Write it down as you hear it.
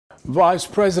Vice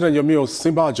President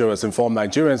Osinbajo has informed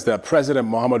Nigerians that President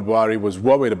Muhammadu Buhari was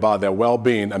worried about their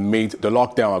well-being amid the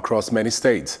lockdown across many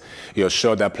states. He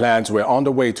assured that plans were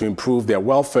underway to improve their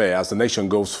welfare as the nation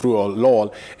goes through a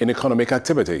lull in economic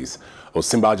activities.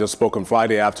 Osinbajo spoke on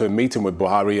Friday after a meeting with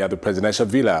Buhari at the presidential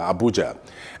villa, Abuja.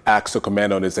 Asked to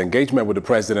comment on his engagement with the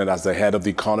president as the head of the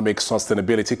Economic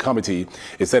Sustainability Committee,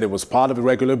 he said it was part of a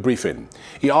regular briefing.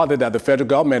 He added that the federal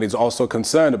government is also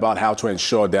concerned about how to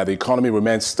ensure that the economy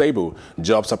remains stable,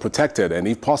 jobs are protected, and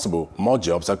if possible, more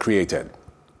jobs are created.